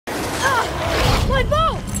My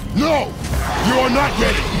bow! No! You are not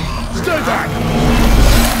ready! Stay back!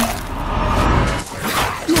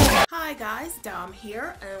 Hi guys, Dom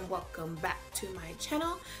here and welcome back to my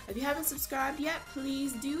channel. If you haven't subscribed yet,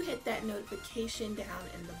 please do hit that notification down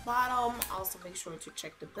in the bottom. Also make sure to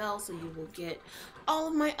check the bell so you will get all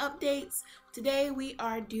of my updates. Today we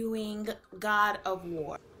are doing God of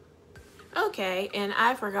War. Okay, and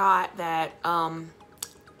I forgot that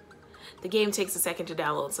the game takes a second to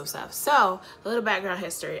download some stuff. So, a little background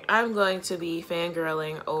history. I'm going to be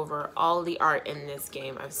fangirling over all the art in this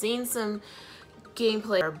game. I've seen some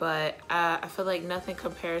gameplay, but I feel like nothing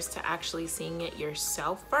compares to actually seeing it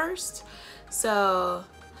yourself first. So,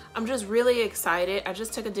 I'm just really excited. I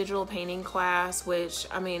just took a digital painting class, which,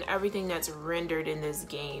 I mean, everything that's rendered in this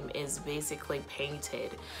game is basically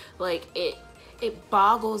painted. Like, it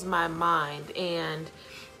boggles my mind, and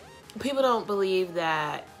people don't believe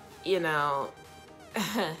that, you know,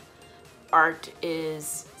 art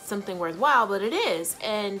is something worthwhile, but it is.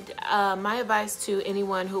 And my advice to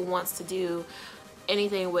anyone who wants to do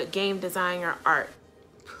anything with game design or art,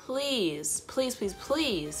 please, please, please,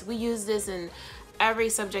 please, we use this in every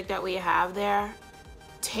subject that we have there,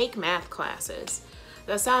 take math classes.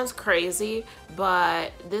 That sounds crazy,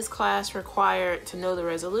 but this class required to know the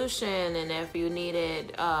resolution, and if you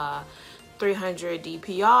needed 300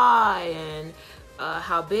 DPI, and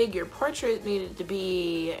how big your portrait needed to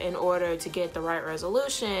be in order to get the right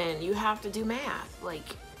resolution, you have to do math.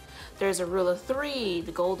 Like, there's a rule of three,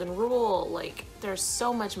 the golden rule, like there's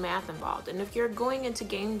so much math involved. And if you're going into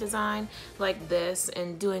game design like this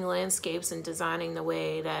and doing landscapes and designing the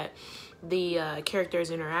way that the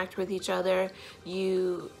characters interact with each other,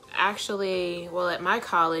 you actually, well, at my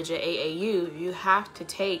college at AAU, you have to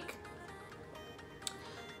take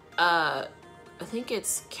I think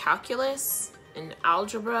it's calculus and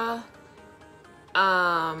algebra,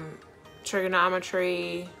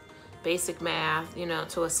 trigonometry, basic math, you know,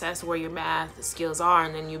 to assess where your math skills are,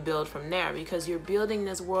 and then you build from there, because you're building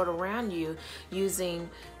this world around you using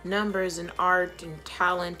numbers and art and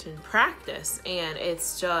talent and practice. And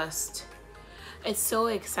it's just, it's so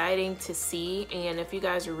exciting to see. And if you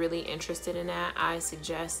guys are really interested in that, I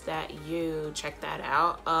suggest that you check that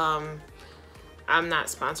out. I'm not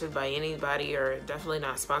sponsored by anybody, or definitely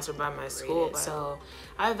not sponsored by my school. So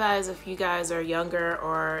I advise, if you guys are younger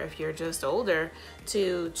or if you're just older,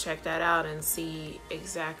 to check that out and see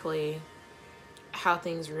exactly how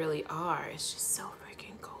things really are. It's just so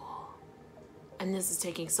freaking cool. And this is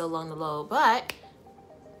taking so long to load, but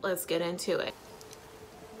let's get into it.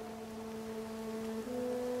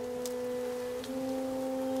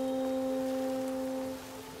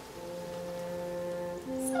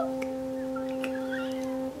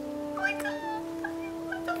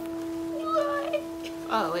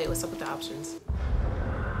 Oh wait, what's up with the options?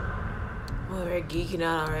 Oh, we're geeking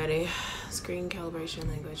out already. Screen calibration,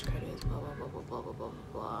 language credits, blah blah blah blah blah blah blah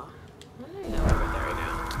blah. I know we're there right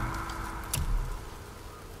now.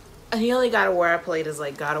 And the only God of War I played is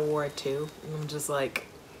like God of War 2. And I'm just like,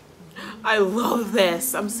 I love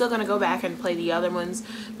this. I'm still gonna go back and play the other ones.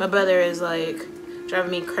 My brother is like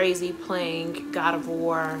driving me crazy playing God of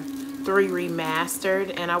War 3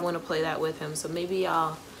 Remastered, and I want to play that with him. So maybe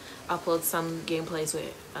I'll upload some gameplays with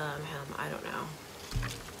him. I don't know.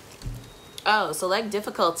 Oh, select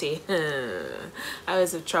difficulty. I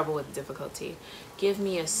always have trouble with difficulty. Give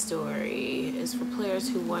me a story is for players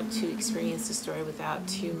who want to experience the story without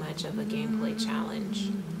too much of a gameplay challenge.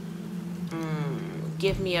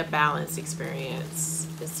 Give me a balanced experience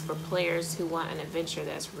is for players who want an adventure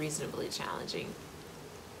that's reasonably challenging.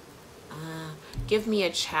 Give me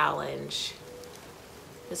a challenge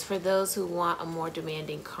is for those who want a more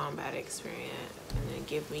demanding combat experience. And then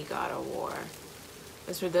give me God of War.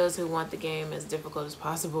 It's for those who want the game as difficult as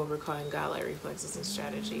possible, requiring godlike reflexes and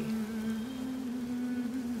strategy.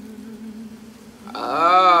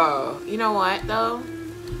 Oh, you know what though?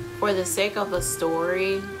 For the sake of the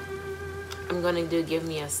story, I'm gonna do give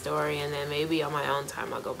me a story, and then maybe on my own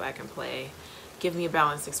time I'll go back and play give me a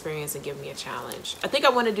balanced experience and give me a challenge. I think I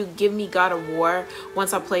want to do give me God of War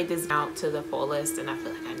once I played this out to the fullest, and I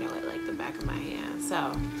feel like I know it like the back of my hand.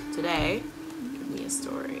 So today, give me a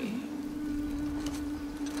story.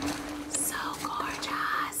 So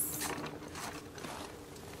gorgeous.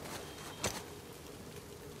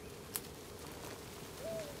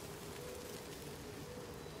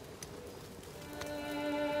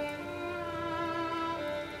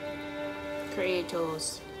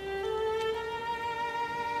 Kratos.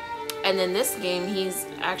 And in this game, he's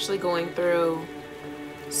actually going through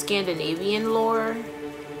Scandinavian lore.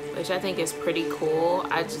 which I think is pretty cool.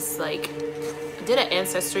 I just like did an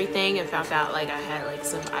ancestry thing and found out like I had like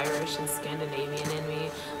some Irish and Scandinavian in me,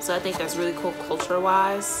 so I think that's really cool culture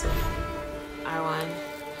wise. Arwen.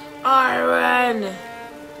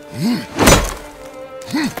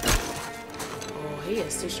 Oh, he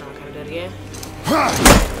is too strong. Can I do it again?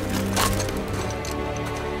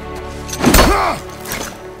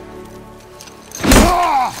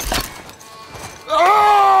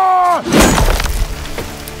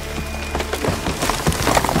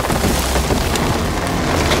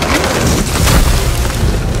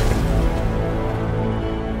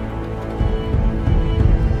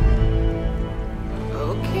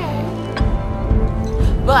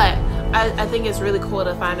 But I think it's really cool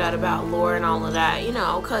to find out about lore and all of that, you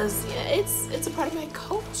know, because it's a part of my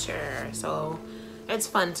culture, so it's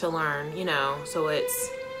fun to learn, you know. So it's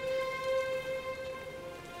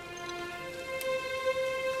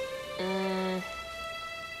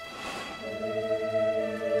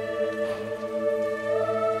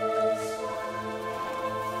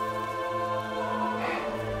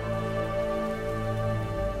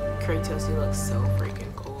Kratos, you look so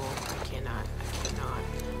freaking cool.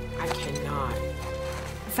 I cannot.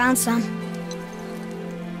 I found some.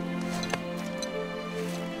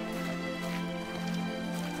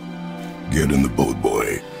 Get in the boat,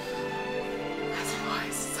 boy. That's why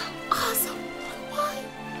it's so awesome. Why?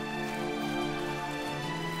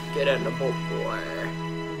 Get in the boat, boy.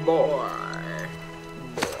 Boy.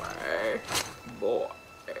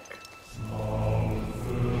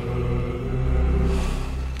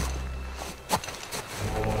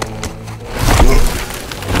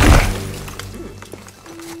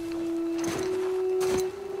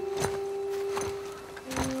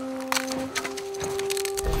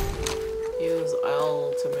 Use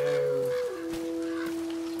L to move.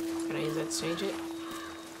 Can I use that to change it?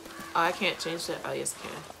 Oh, I can't change that. Oh, yes, I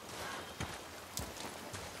can.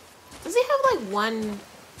 Does he have like one?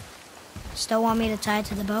 Still want me to tie it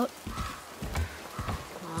to the boat?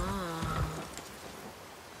 Ah.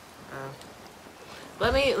 Oh.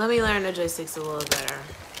 Let me learn the joysticks a little better.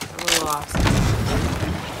 I'm a little off.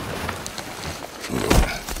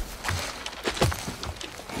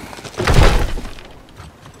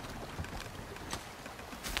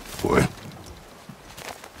 Boy.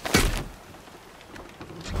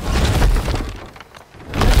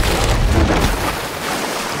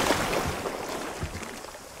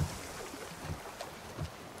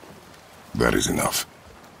 That is enough.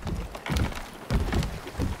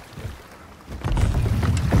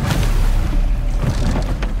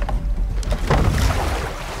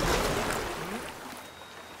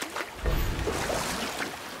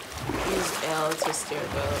 Use L to steer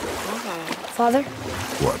boat. Okay. Father,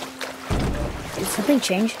 What? did something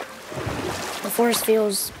change? The forest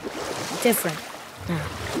feels different.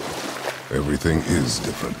 Everything is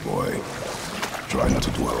different, boy. Try not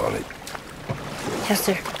to dwell on it.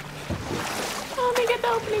 Hester, Oh, they get the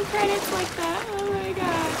opening credits like that. Oh my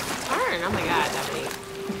god. Turn. Oh my god, Daphne.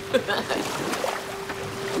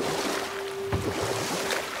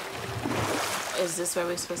 Is this where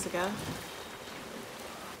we're supposed to go?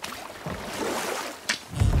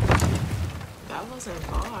 That wasn't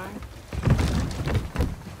far.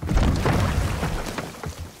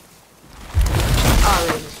 Oh,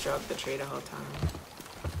 they just drove the tree the whole time.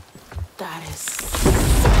 That is so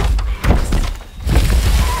nasty.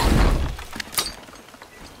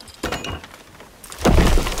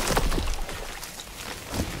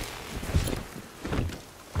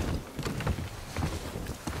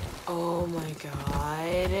 Oh my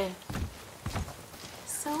god.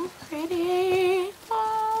 So pretty.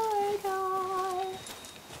 Oh my god.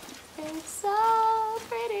 It's so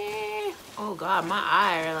pretty. Oh god, my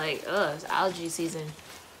eye are like, ugh, it's algae season.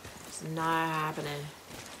 It's not happening.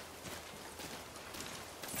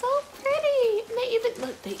 So pretty. And they even,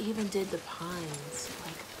 look, they even did the pines.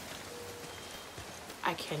 Like,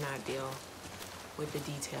 I cannot deal with the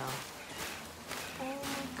detail. Oh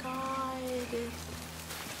my god.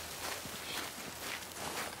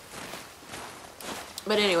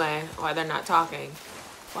 But anyway, why they're not talking?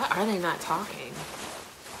 Why are they not talking?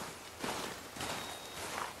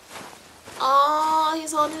 Oh,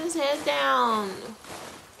 he's holding his head down.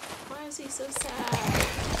 Why is he so sad?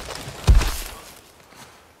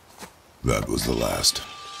 That was the last.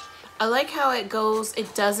 I like how it goes,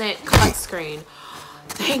 it doesn't cut screen.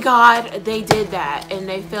 Thank God they did that and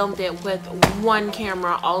they filmed it with one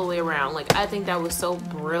camera all the way around. Like, I think that was so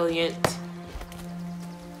brilliant.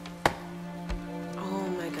 Oh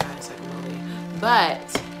my god, it's like a movie. But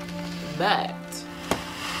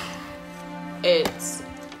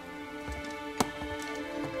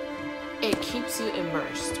It keeps you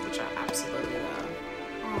immersed, which I absolutely love.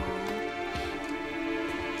 Aww.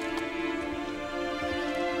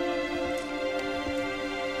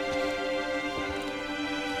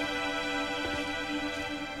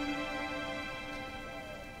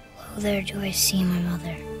 Oh, there do I see my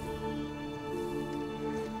mother.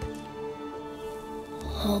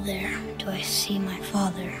 Oh, there do I see my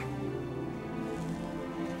father.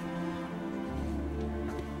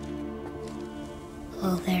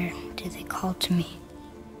 Oh, there do they call to me.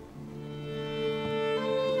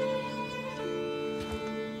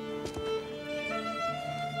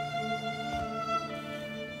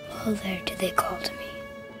 Oh, there do they call to me.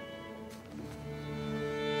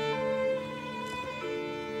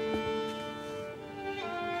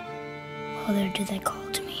 Oh, there do they call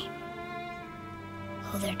to me.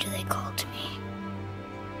 Oh, there do they call to me.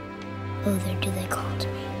 Oh, there do they call to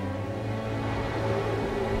me.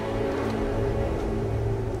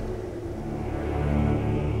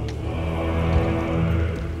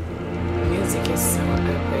 Music is so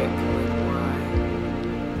epic. Like, why?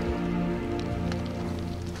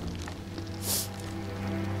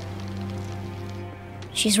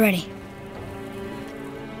 She's ready.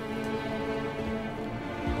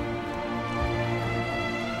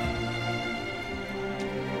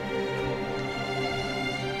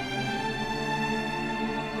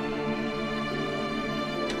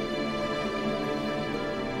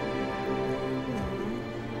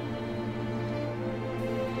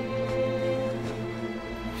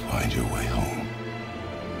 Find your way home.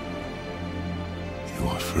 You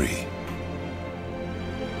are free.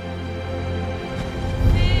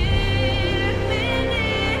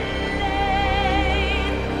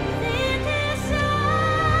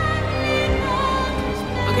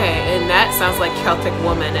 Okay, and that sounds like Celtic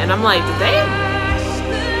Woman, and I'm like, did they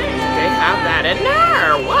have that in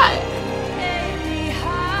there or what?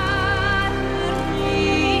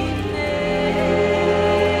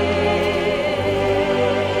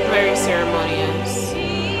 Very ceremonious.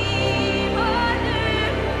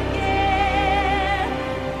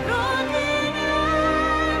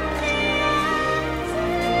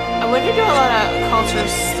 I wonder, do a lot of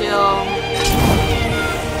cultures still,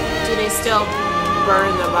 do they still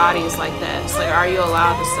burn their bodies like this? Like, are you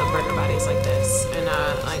allowed to still burn your bodies like this in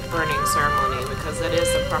a like burning ceremony? Because that is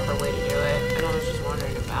the proper way to do it. And I was just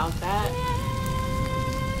wondering about that.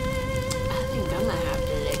 I think I'm gonna have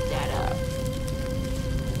to look that up.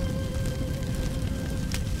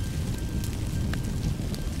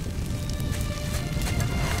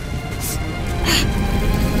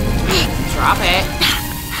 Drop it.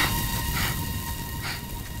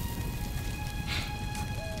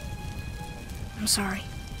 I'm sorry.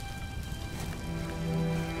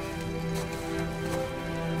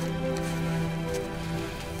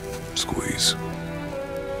 Squeeze.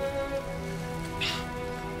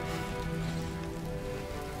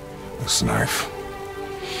 This knife.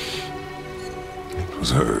 It was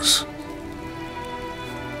hers.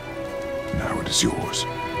 Now it is yours.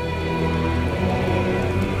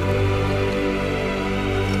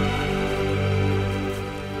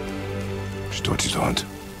 She taught you to hunt.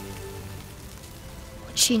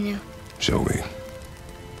 What she knew. Show me.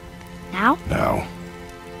 Now? Now.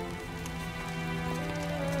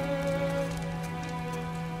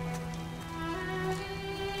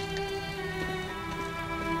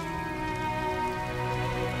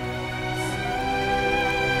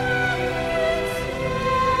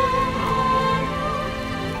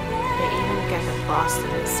 Frosted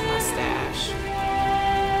his mustache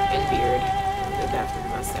and beard. Did that for the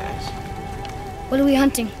mustache. What are we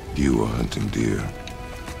hunting? You are hunting deer.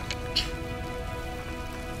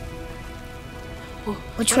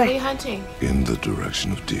 Which What are way? you hunting? In the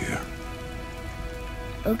direction of deer.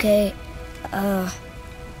 Okay,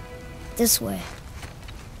 this way.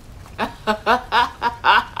 I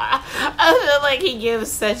feel like he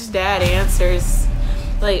gives such dad answers.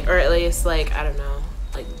 Like, or at least, like, I don't know.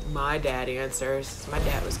 Like, my dad answers. My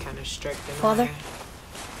dad was kind of strict in a Father? way.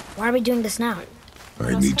 Why are we doing this now?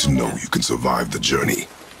 I need to know you can survive the journey.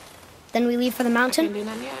 Then we leave for the Can't mountain? do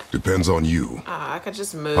nothing yet. Depends on you. I could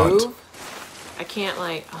just move. Hunt. I can't,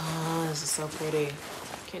 like, oh, this is so pretty.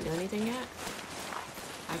 Can't do anything yet.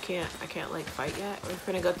 I can't like fight yet. We're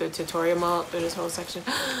gonna go through tutorial mode through this whole section.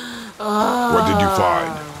 Oh. What did you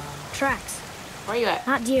find? Tracks. Where you at?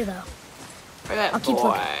 Not deer, though. Where you at, I'll keep boy?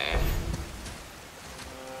 looking.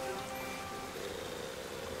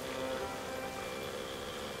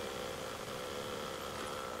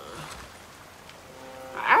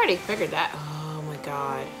 I already figured that. Oh my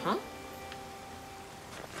god. Huh?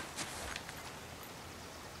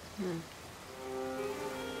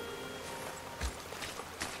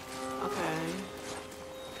 Okay.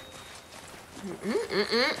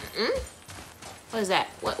 What is that?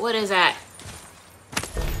 What is that?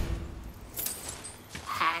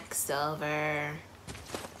 Hacksilver.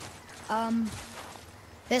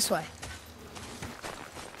 This way.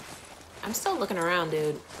 I'm still looking around,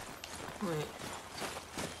 dude. Wait.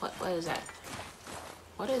 What is that?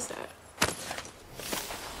 What is that?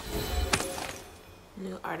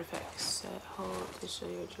 New artifacts. Set hold to show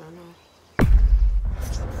your journal.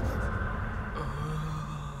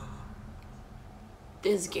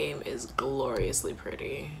 This game is gloriously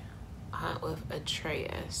pretty. Hunt with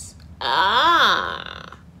Atreus.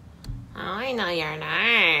 Ah! I know your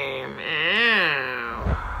name. Ow.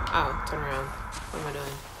 Oh, turn around. What am I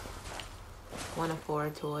doing? 1 of 4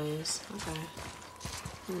 toys. Okay.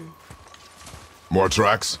 More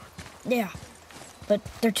tracks? Yeah, but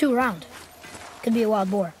they're too round. Could be a wild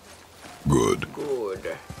boar. Good.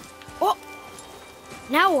 Good. Oh!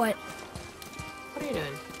 Now what? What are you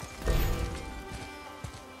doing?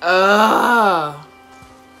 Oh.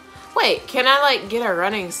 Wait, can I like get a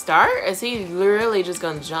running start? Is he literally just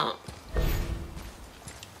gonna jump?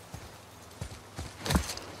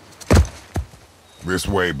 This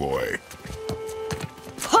way, boy.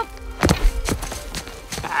 Hup!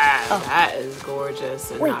 That is gorgeous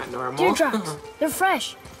and Wait, not normal. deer tracks. They're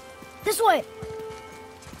fresh. This way.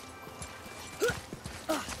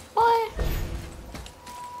 What?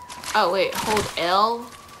 Oh wait, hold L?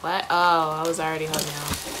 What? Oh, I was already holding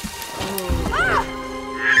L. Ah!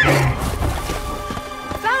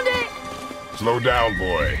 Found it! Slow down,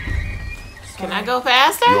 boy. Can I go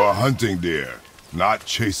faster? You're hunting deer, not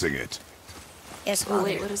chasing it. Yes, Oh Father.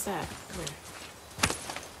 wait, what is that? Come here.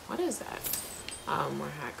 What is that? Oh, more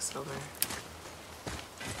hacksilver.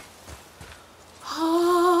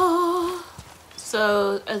 Oh,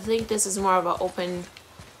 so I think this is more of an open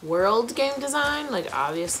world game design, like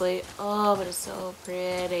obviously. Oh, but it's so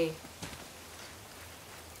pretty.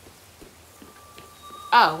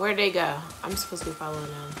 Oh, where'd they go? I'm supposed to be following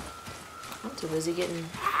them. I'm too busy getting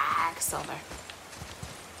hacksilver.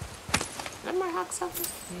 Is that more hacksilver?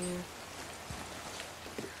 Yeah.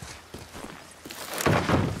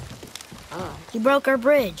 Oh. You broke our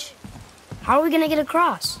bridge. How are we gonna get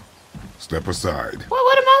across? Step aside. Well,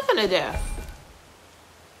 what am I gonna do?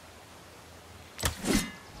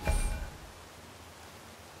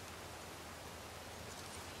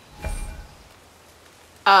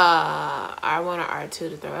 I want an R2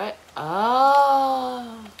 to throw it.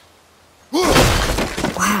 Oh.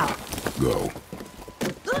 Wow. Go.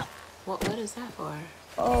 What is that for?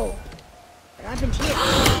 Oh. What happened here?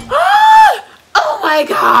 Oh my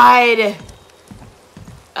god!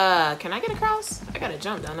 Can I get across? I gotta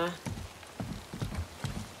jump, don't I?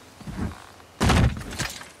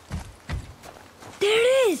 There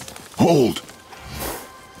it is! Hold.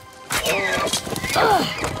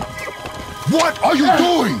 What are you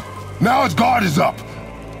doing? Now its guard is up.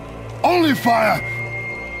 Only fire.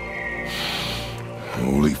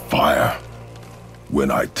 Only fire. When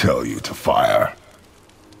I tell you to fire.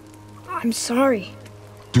 I'm sorry.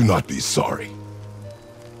 Do not be sorry.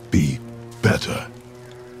 Be better.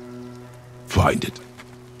 Find it.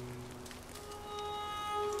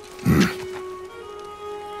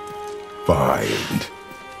 Find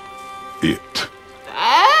it.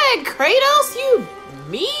 Hey, Kratos, you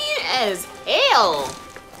mean as hell.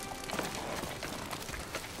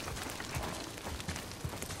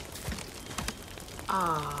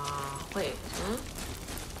 Wait, huh?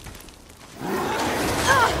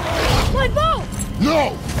 My bow!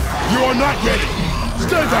 No! You are not ready!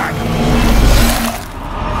 Stay back!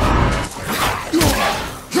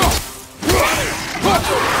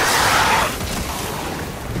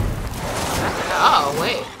 Oh,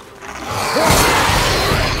 wait.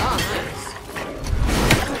 Oh, nice.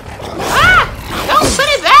 Ah! Don't put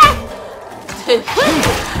it back!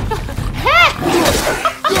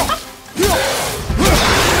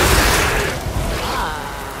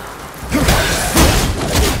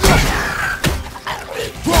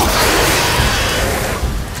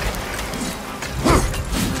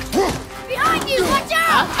 Behind you! Watch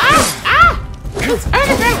out! Turn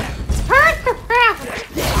around! Turn around!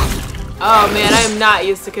 Oh man, I am not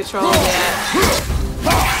used to controlling that.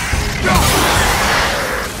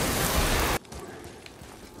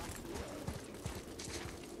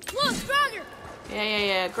 Look, Grogger!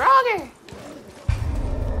 Yeah. Grogger!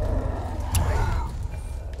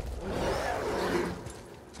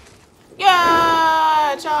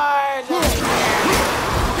 Yeah! Charge!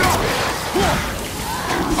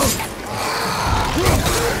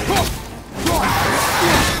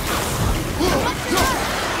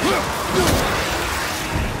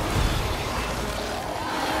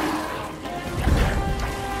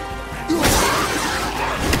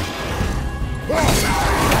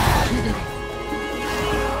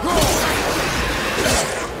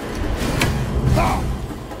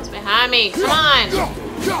 me. Come on.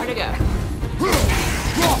 Where'd it go?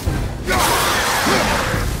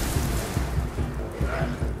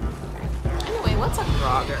 Anyway, what's a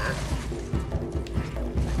Grogger?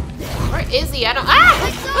 Where is he? I don't. Ah!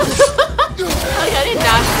 Like, I did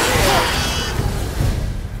not see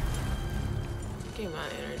it. Give my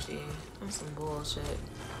energy. That's some bullshit.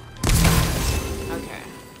 Okay.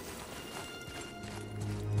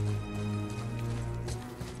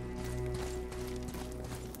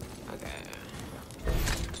 Okay.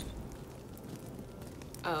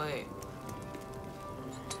 Oh, wait.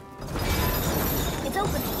 It's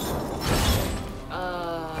open.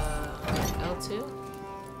 L2?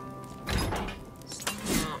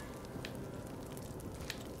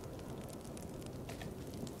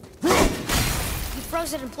 You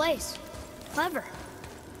froze it in place. Clever.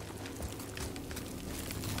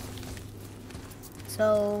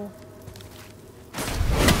 So...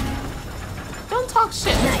 Don't talk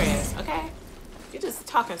shit, Chris, okay? You're just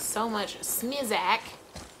talking so much smizak.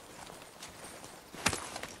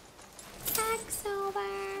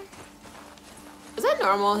 Is that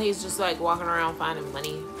normal? He's just like walking around finding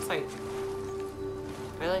money. It's like,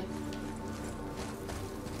 really?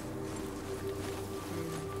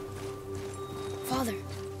 Father,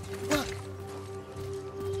 look.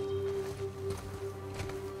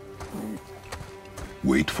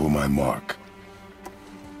 Wait for my mark.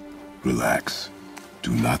 Relax.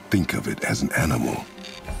 Do not think of it as an animal.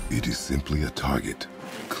 It is simply a target.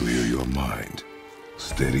 Clear your mind.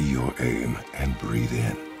 Steady your aim and breathe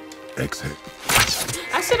in. Exhale.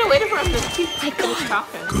 I should have waited for him to keep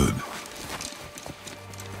talking. Good.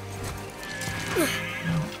 Oh,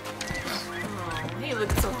 he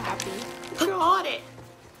looks so happy. Got it.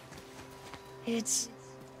 It's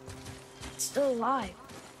still alive.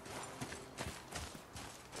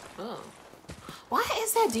 Oh. Why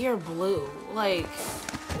is that deer blue? Like,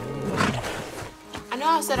 I know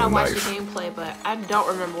I said I watched the gameplay, but I don't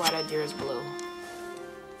remember why that deer is blue.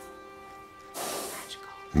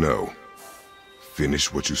 Magical. No.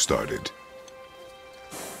 Finish what you started.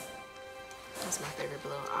 That's my favorite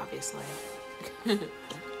blue, obviously.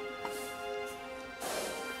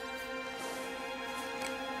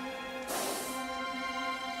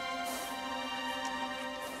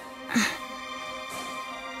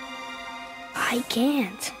 I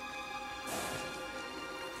can't.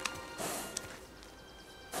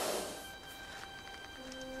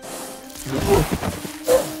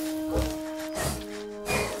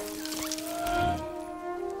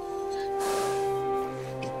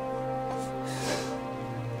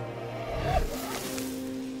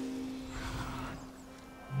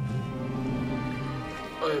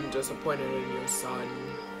 I'm disappointed in your son.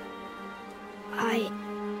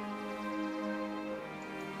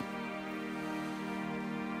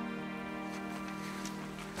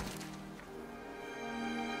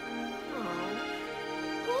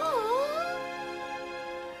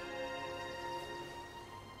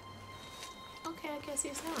 Okay, I guess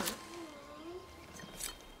he's not.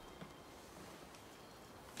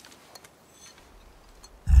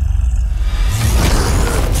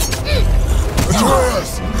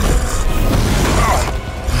 Atreus!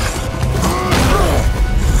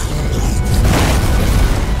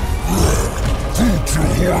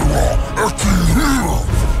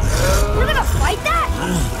 We're gonna fight that?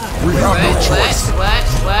 We have no choice. What?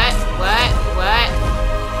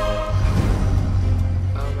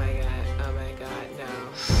 Oh my god, no.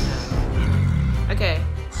 Okay.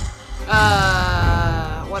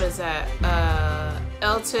 What is that?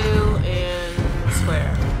 L2 and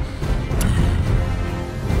square.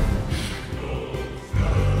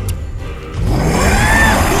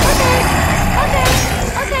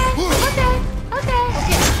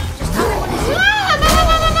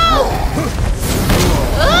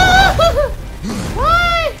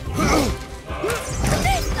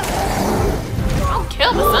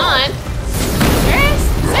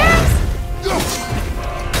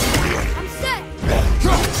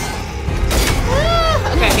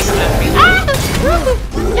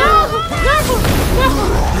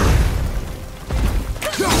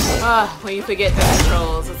 When you forget the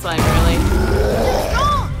controls, it's like, really?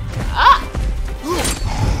 Ah!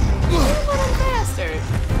 What a bastard.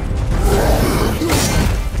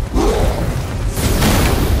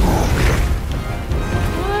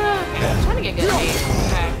 Okay, I'm trying to get good at these.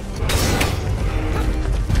 Okay.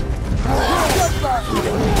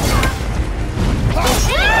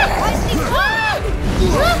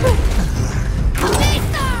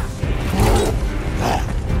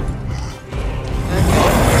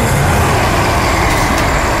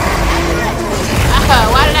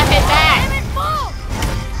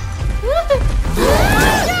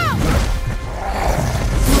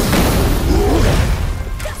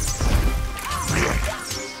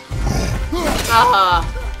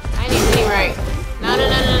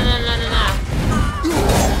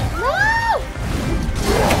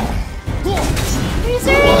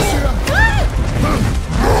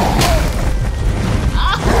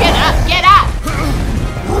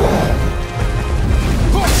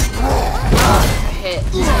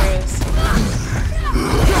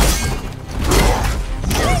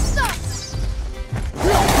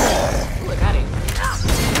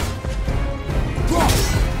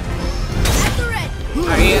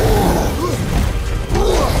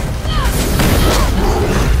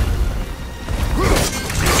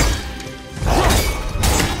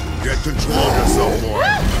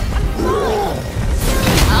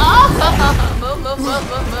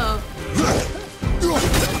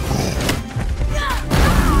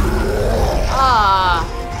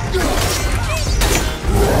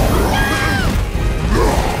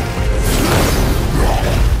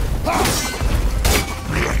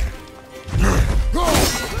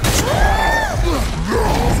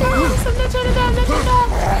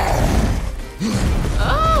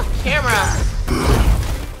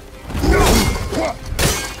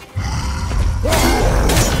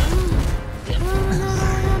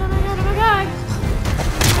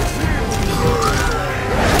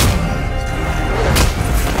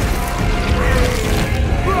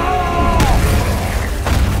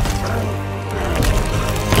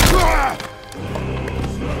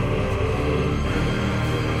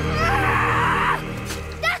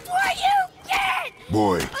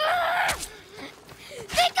 Boy.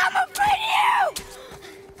 Think I'm afraid of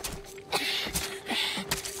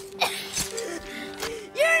you!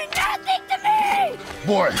 You're nothing to me!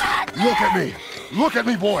 Boy, look at me! Look at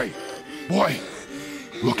me, boy! Boy,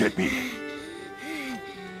 look at me.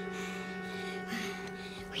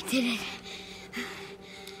 We did it.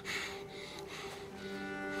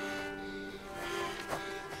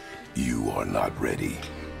 You are not ready.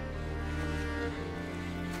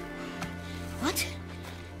 What?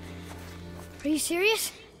 Are you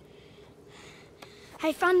serious?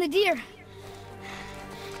 I found the deer.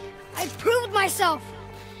 I proved myself.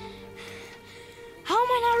 How am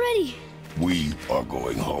I not ready? We are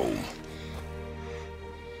going home.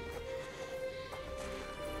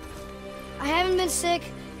 I haven't been sick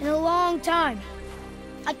in a long time.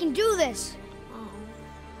 I can do this.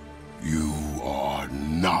 You are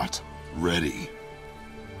not ready.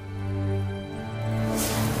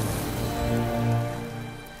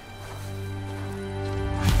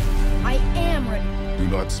 I am ready. Do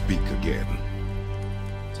not speak again.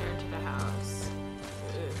 Turn to the house.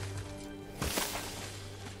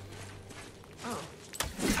 Ugh. Oh.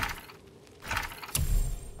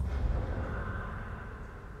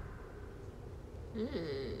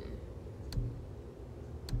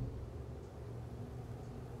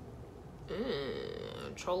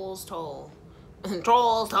 Troll's Toll.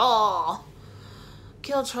 Troll's Toll!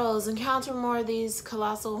 Kill trolls. Encounter more of these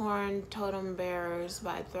colossal horned totem bearers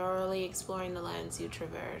by thoroughly exploring the lands you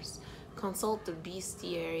traverse. Consult the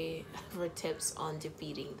bestiary for tips on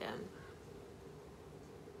defeating them.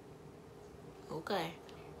 Okay.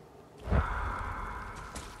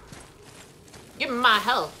 Give me my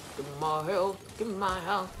health. Give me my health. Give me my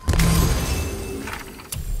health.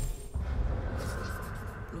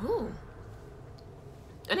 Ooh.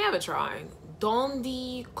 I never tried.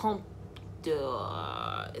 Dondi Comte.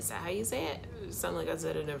 Is that how you say it? It sounds like I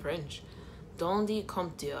said it in French. Dondi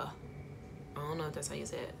Comte. I don't know if that's how you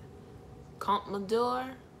say it.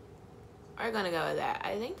 Comptador? We're gonna go with that.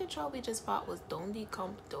 I think the troll we just fought was Dondi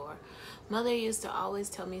Comptador. Mother used to always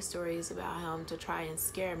tell me stories about him to try and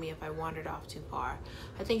scare me if I wandered off too far.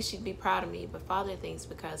 I think she'd be proud of me, but Father thinks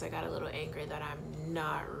because I got a little angry that I'm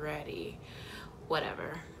not ready.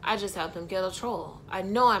 Whatever. I just helped him kill a troll. I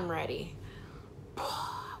know I'm ready.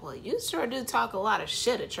 Well, you sure do talk a lot of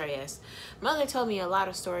shit, Atreus. Mother told me a lot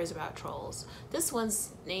of stories about trolls. This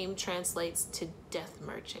one's name translates to Death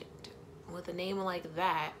Merchant. With a name like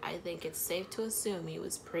that, I think it's safe to assume he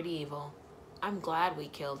was pretty evil. I'm glad we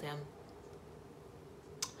killed him.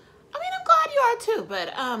 I mean, I'm glad you are too,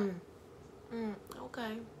 but,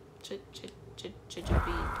 okay. Should you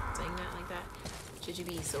be saying that like that? Should you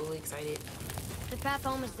be so excited? The path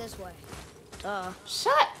home is this way.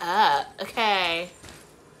 Shut up. Okay.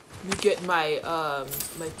 You get my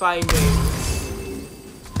my findings.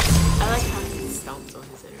 I like how he stomps on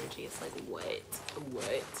his energy. It's like, what?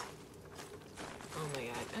 Oh my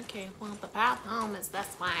god. Okay, well, the path home is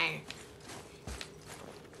this way.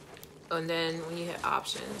 And then when you hit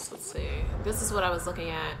options, let's see. This is what I was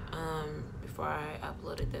looking at before I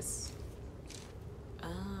uploaded this.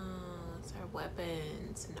 Oh, it's our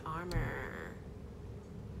weapons and armor.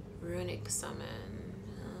 Runic summon.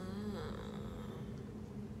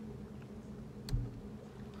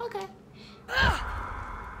 Okay.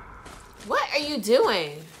 What are you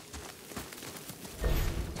doing?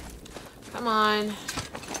 Come on.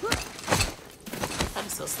 That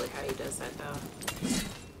is so slick how he does that though.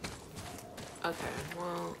 Okay,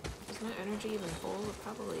 well, is my energy even full? It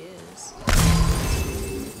probably is.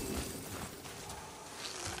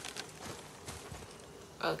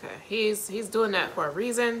 Okay, he's doing that for a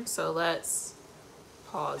reason, so let's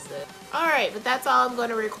pause it. Alright, but that's all I'm going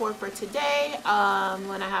to record for today.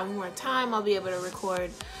 When I have more time, I'll be able to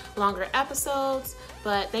record longer episodes.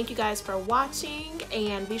 But thank you guys for watching,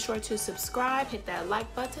 and be sure to subscribe, hit that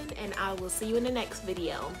like button, and I will see you in the next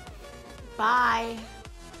video. Bye!